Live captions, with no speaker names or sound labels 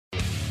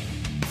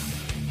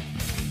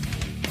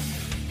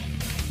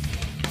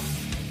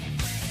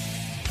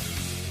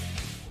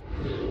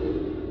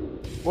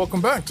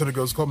Welcome back to the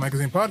Ghost Club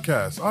Magazine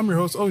podcast. I'm your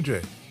host,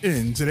 OJ.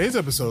 In today's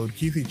episode,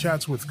 Keithy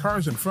chats with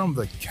Carson from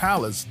the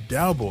Callous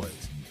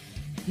Daoboys.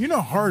 You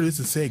know how hard it is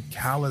to say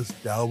Callous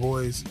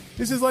Daoboys?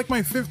 This is like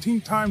my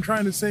 15th time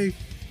trying to say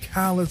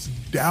Callous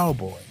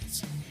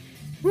Daoboys.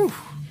 Whew.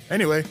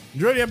 Anyway,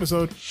 enjoy the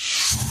episode.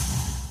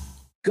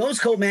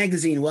 Ghost Club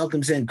Magazine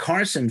welcomes in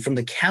Carson from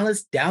the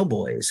Callous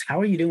Daoboys. How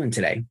are you doing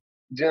today?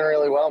 Doing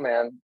really well,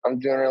 man. I'm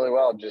doing really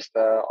well. Just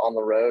on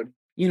the road.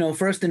 You know,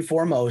 first and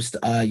foremost,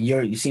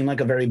 you seem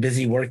like a very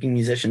busy working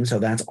musician, so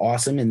that's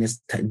awesome in this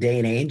day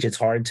and age. It's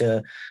hard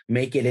to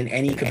make it in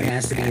any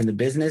capacity in the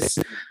business.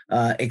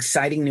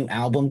 Exciting new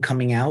album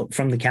coming out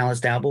from the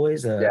Callous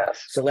Daoboys,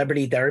 Yes.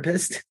 Celebrity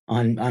Therapist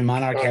on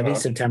Monarch Heavy,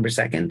 September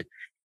 2nd.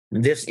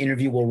 This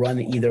interview will run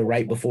either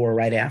right before or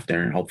right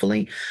after,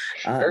 hopefully.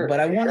 But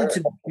I wanted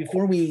to,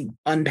 before we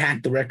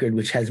unpack the record,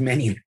 which has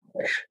many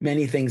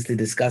things to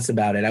discuss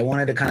about it, I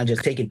wanted to kind of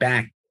just take it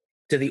back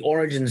to the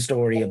origin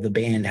story of the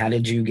band. How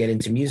did you get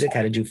into music?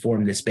 How did you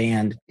form this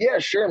band? Yeah,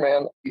 sure,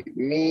 man.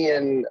 Me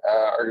and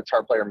our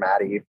guitar player,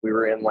 Maddie, we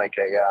were in like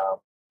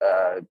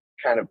a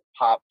kind of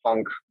pop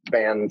punk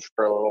bands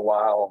for a little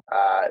while.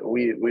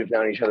 We've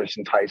known each other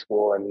since high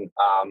school, and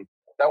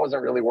that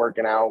wasn't really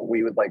working out.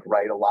 We would like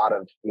write a lot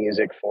of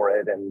music for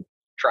it and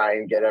try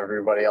and get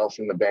everybody else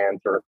in the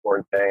band to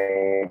record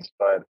things,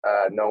 but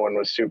no one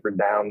was super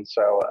down.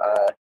 So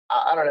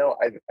I don't know.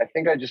 I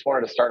think I just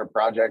wanted to start a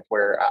project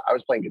where I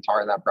was playing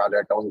guitar in that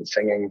project. I wasn't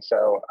singing.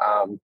 So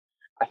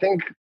I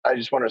think I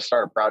just wanted to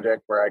start a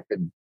project where I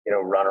could,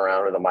 run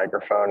around with a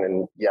microphone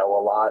and yell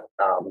a lot.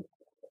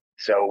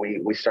 So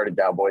we started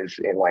Daoboys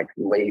in like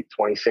late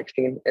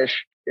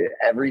 2016-ish.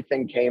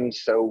 Everything came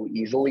so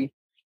easily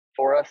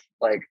for us.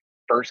 Like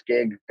first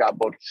gig got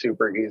booked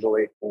super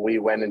easily. We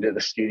went into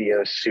the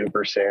studio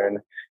super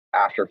soon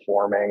after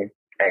forming,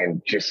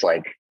 and just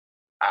like,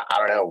 I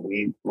don't know,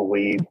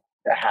 we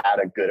had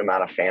a good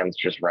amount of fans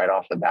just right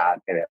off the bat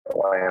in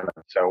Atlanta.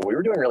 So we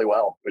were doing really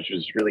well, which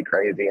was really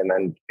crazy. And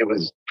then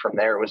from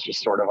there, it was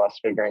just sort of us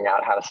figuring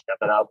out how to step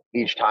it up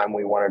each time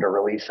we wanted to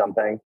release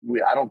something.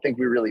 I don't think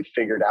we really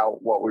figured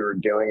out what we were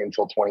doing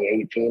until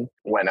 2018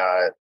 when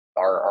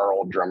our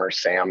old drummer,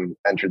 Sam,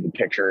 entered the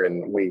picture,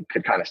 and we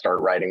could kind of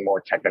start writing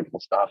more technical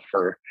stuff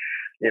for,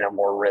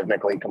 more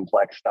rhythmically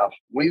complex stuff.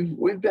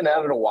 We've been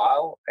at it a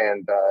while,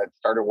 and it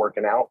started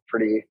working out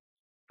pretty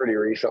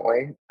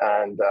recently,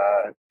 and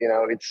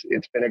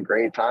it's been a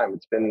great time.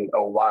 It's been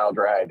a wild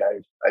ride.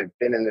 I've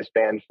been in this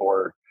band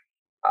for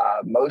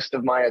most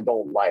of my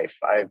adult life.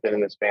 I've been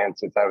in this band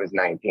since I was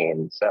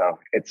 19, so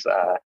it's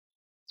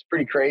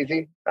pretty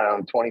crazy.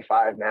 I'm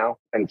 25 now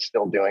and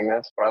still doing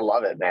this, but I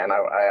love it, man.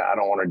 I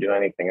don't want to do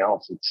anything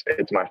else.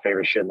 It's my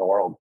favorite shit in the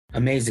world.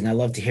 Amazing. I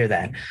love to hear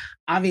that.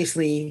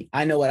 Obviously,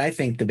 I know what I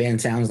think the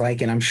band sounds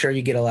like, and I'm sure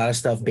you get a lot of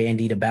stuff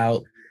bandied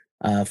about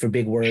for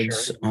big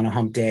words on a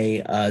hump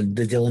day,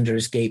 the Dillinger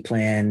Escape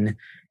Plan,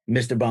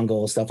 Mr.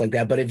 Bungle, stuff like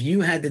that. But if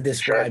you had to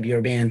describe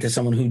your band to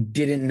someone who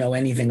didn't know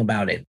anything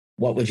about it,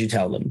 what would you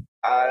tell them?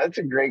 That's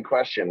a great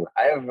question.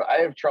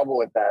 I have trouble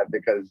with that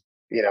because,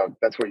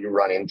 that's what you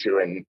run into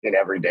in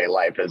everyday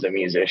life as a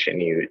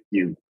musician.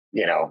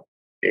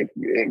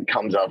 It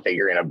comes up that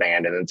you're in a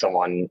band, and then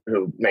someone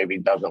who maybe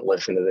doesn't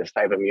listen to this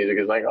type of music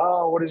is like,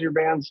 oh, what does your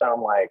band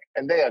sound like?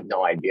 And they have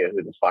no idea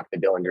who the fuck the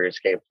Dillinger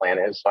Escape Plan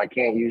is. So I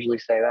can't usually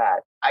say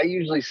that. I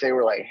usually say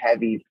we're like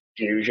heavy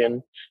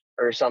fusion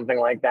or something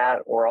like that,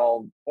 or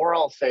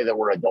I'll say that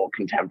we're adult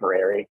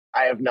contemporary.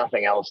 I have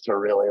nothing else to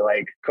really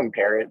like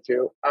compare it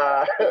to.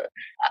 I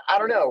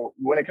don't know.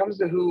 When it comes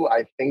to who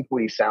I think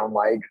we sound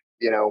like,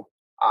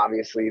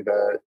 obviously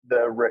the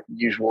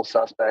usual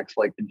suspects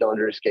like the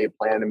Dillinger Escape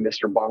Plan and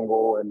Mr.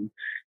 Bungle and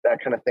that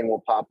kind of thing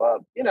will pop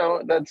up.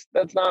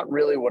 That's not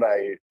really what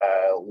I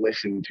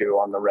listen to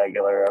on the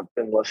regular. I've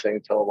been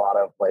listening to a lot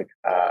of like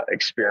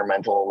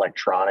experimental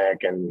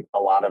electronic and a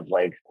lot of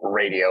like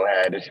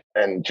Radiohead,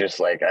 and just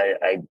like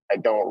I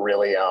don't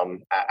really I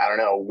don't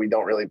know, we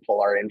don't really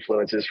pull our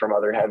influences from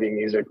other heavy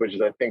music, which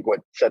is I think what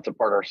sets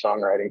apart our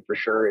songwriting for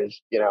sure. Is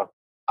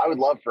I would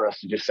love for us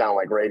to just sound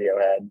like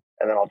Radiohead,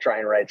 and then I'll try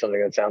and write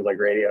something that sounds like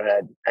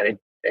Radiohead, and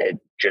it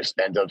just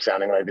ends up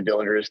sounding like the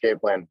Dillinger Escape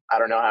Plan. I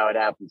don't know how it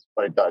happens,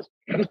 but it does.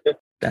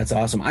 That's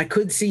awesome. I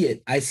could see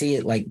it. I see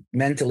it like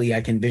mentally.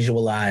 I can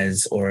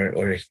visualize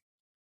or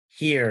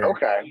hear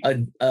a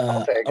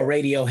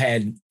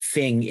Radiohead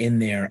thing in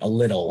there a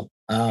little.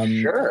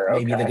 Maybe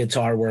the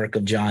guitar work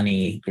of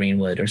Johnny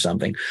Greenwood or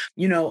something.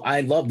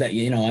 I love that.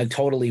 I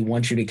totally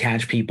want you to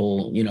catch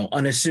people,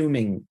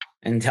 unassuming,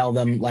 and tell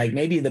them like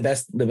maybe the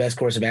best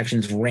course of action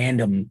is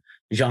random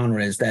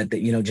genres that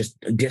just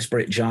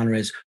disparate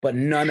genres, but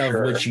none of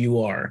which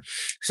you are.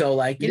 So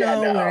like, we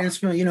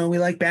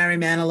like Barry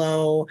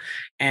Manilow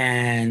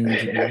and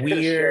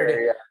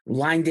weird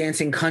line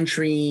dancing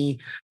country,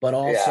 but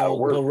also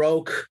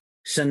Baroque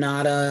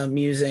sonata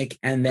music,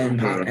 and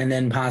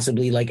then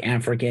possibly like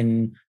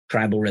African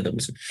tribal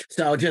rhythms.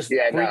 So just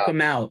freak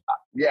them out.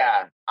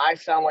 Yeah, I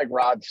sound like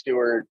Rod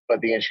Stewart,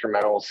 but the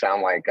instrumentals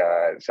sound like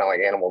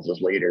Animals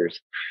as Leaders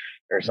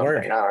or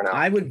something. I don't know.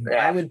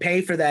 I would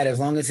pay for that as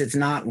long as it's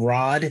not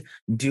Rod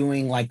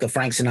doing like the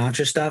Frank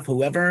Sinatra stuff.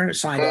 Whoever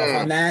signed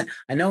off on that,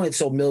 I know it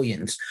sold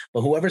millions,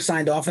 but whoever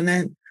signed off on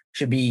that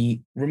should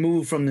be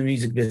removed from the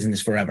music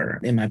business forever,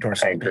 in my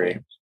personal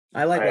opinion.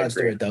 I like Rod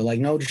Stewart, though.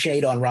 Like, no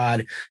shade on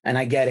Rod. And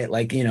I get it.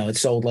 Like, you know, it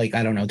sold like,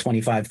 I don't know,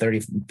 25,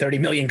 30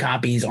 million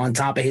copies on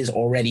top of his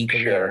already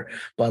career. Sure.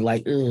 But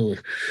like,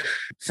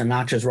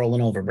 Sinatra's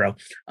rolling over, bro.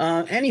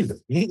 Anyway.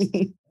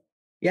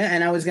 Yeah,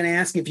 and I was going to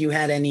ask if you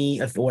had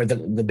any, or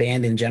the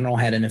band in general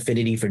had an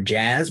affinity for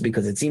jazz,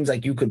 because it seems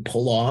like you could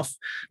pull off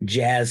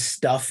jazz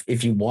stuff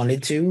if you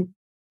wanted to,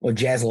 or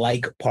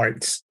jazz-like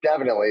parts.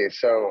 Definitely.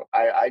 So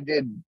I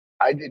did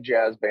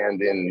jazz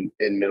band in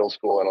middle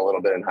school and a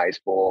little bit in high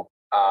school.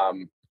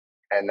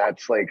 And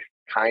that's like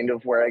kind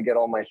of where I get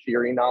all my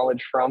theory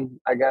knowledge from,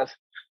 I guess,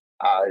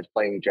 is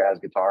playing jazz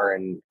guitar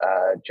and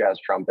jazz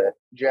trumpet.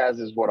 Jazz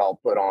is what I'll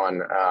put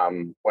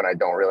on when I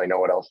don't really know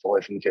what else to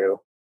listen to.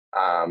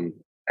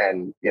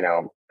 And you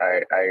know,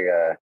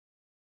 I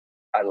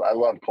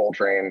love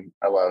Coltrane.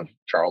 I love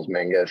Charles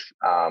Mingus.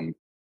 And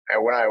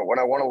when I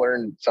want to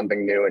learn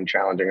something new and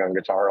challenging on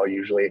guitar, I'll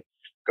usually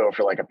go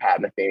for like a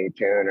Pat Metheny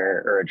tune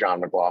or a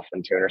John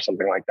McLaughlin tune or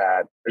something like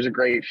that. There's a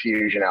great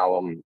fusion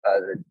album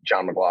that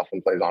John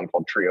McLaughlin plays on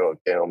called Trio of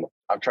Doom.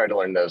 I've tried to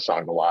learn those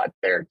songs a lot.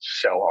 They're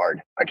so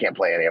hard. I can't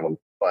play any of them,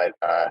 but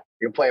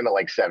you can play them at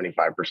like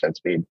 75%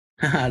 speed.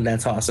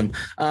 That's awesome.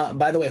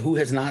 By the way, who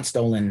has not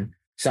stolen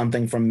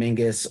something from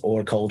Mingus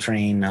or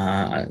Coltrane?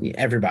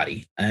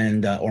 Everybody,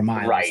 and or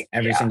Miles,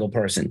 every single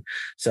person.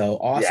 So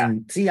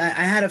awesome. Yeah. See, I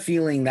had a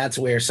feeling that's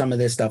where some of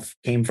this stuff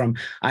came from.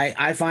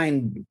 I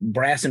find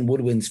brass and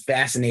woodwinds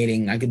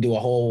fascinating. I could do a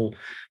whole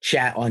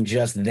chat on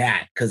just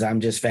that, because I'm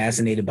just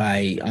fascinated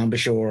by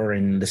embouchure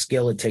and the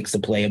skill it takes to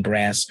play a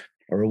brass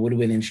or a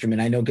woodwind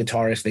instrument. I know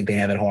guitarists think they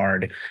have it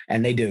hard,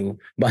 and they do,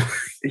 but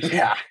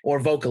or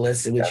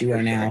vocalists, which you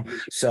are now.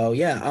 So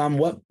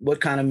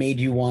what kind of made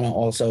you want to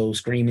also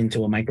scream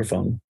into a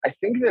microphone? I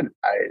think that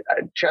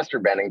Chester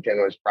Bennington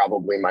was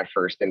probably my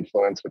first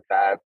influence with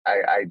that.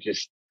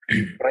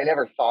 But I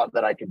never thought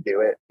that I could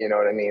do it. You know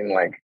what I mean?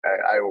 Like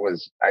I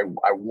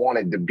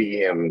wanted to be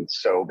him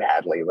so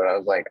badly, but I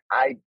was like,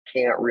 I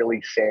can't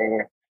really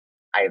sing.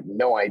 I have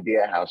no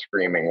idea how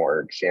screaming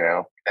works, you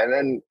know? And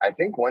then I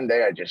think one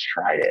day I just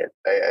tried it.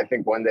 I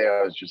think one day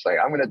I was just like,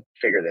 I'm going to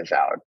figure this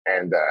out.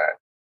 And,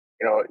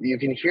 you know, you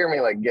can hear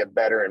me like get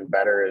better and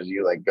better as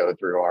you like go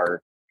through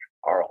our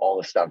all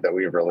the stuff that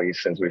we've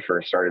released since we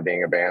first started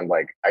being a band.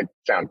 Like I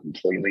sound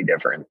completely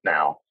different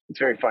now. It's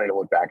very funny to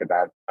look back at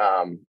that.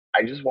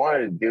 I just wanted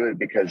to do it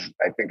because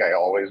I think I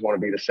always want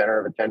to be the center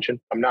of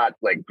attention. I'm not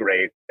like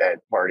great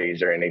at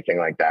parties or anything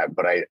like that,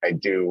 but I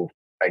do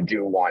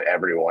want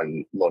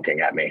everyone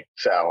looking at me.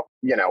 So,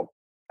 you know,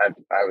 I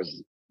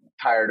was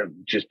tired of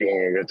just being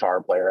a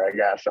guitar player, I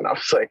guess. And I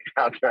was like,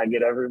 how can I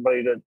get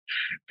everybody to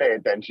pay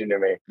attention to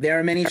me? There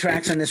are many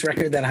tracks on this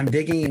record that I'm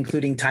digging,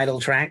 including title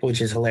track, which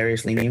is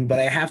hilariously named, but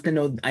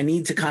I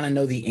need to kind of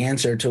know the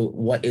answer to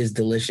what is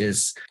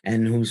Delicious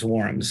and Who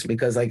Swarms,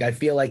 because like, I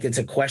feel like it's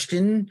a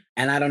question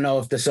and I don't know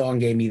if the song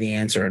gave me the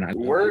answer or not.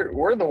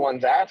 We're the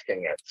ones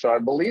asking it. So I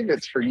believe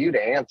it's for you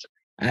to answer.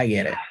 I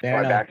get it.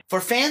 Fair enough. For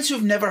fans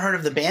who've never heard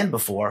of the band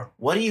before,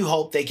 what do you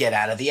hope they get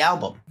out of the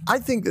album? I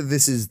think that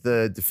this is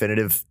the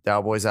definitive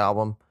Daoboys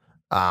album.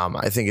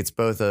 I think it's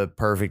both a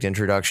perfect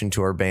introduction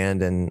to our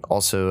band and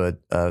also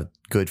a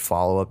good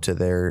follow-up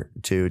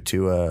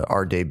to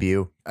our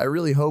debut. I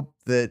really hope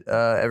that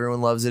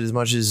everyone loves it as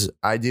much as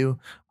I do.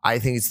 I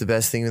think it's the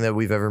best thing that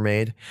we've ever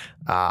made.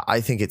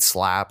 I think it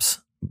slaps.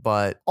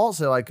 But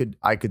also I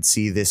could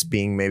see this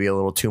being maybe a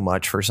little too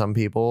much for some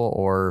people,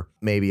 or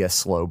maybe a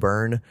slow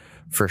burn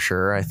for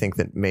sure. I think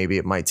that maybe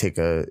it might take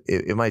a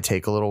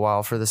little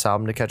while for this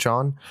album to catch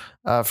on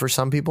for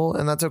some people,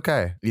 and that's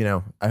okay. You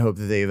know, I hope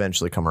that they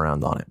eventually come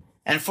around on it.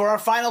 And for our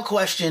final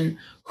question,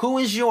 who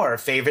is your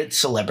favorite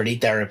celebrity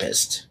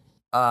therapist?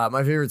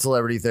 My favorite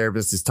celebrity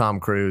therapist is Tom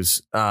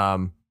Cruise.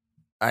 I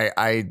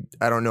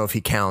don't know if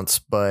he counts,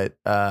 but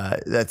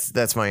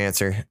that's my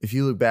answer. If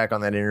you look back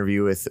on that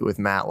interview with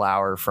Matt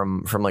Lauer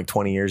from like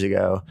 20 years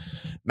ago,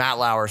 Matt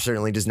Lauer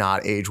certainly does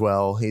not age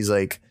well. He's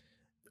like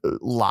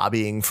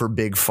lobbying for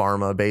big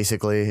pharma,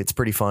 basically. It's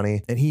pretty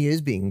funny. And he is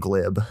being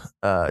glib.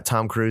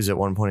 Tom Cruise at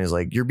one point is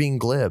like, you're being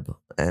glib.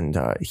 And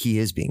he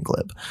is being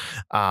glib.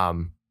 I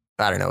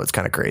don't know. It's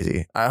kind of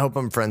crazy. I hope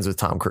I'm friends with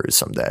Tom Cruise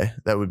someday.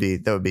 That would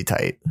be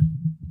tight.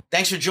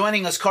 Thanks for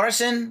joining us,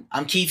 Carson.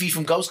 I'm Keefe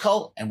from Ghost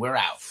Cult, and we're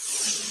out.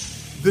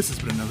 This has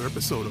been another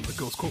episode of the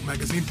Ghost Cult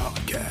Magazine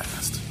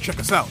podcast. Check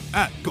us out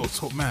at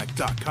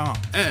ghostcultmag.com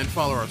and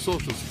follow our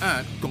socials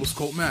at Ghost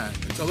Cult Mag.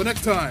 Until the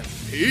next time,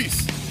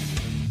 peace.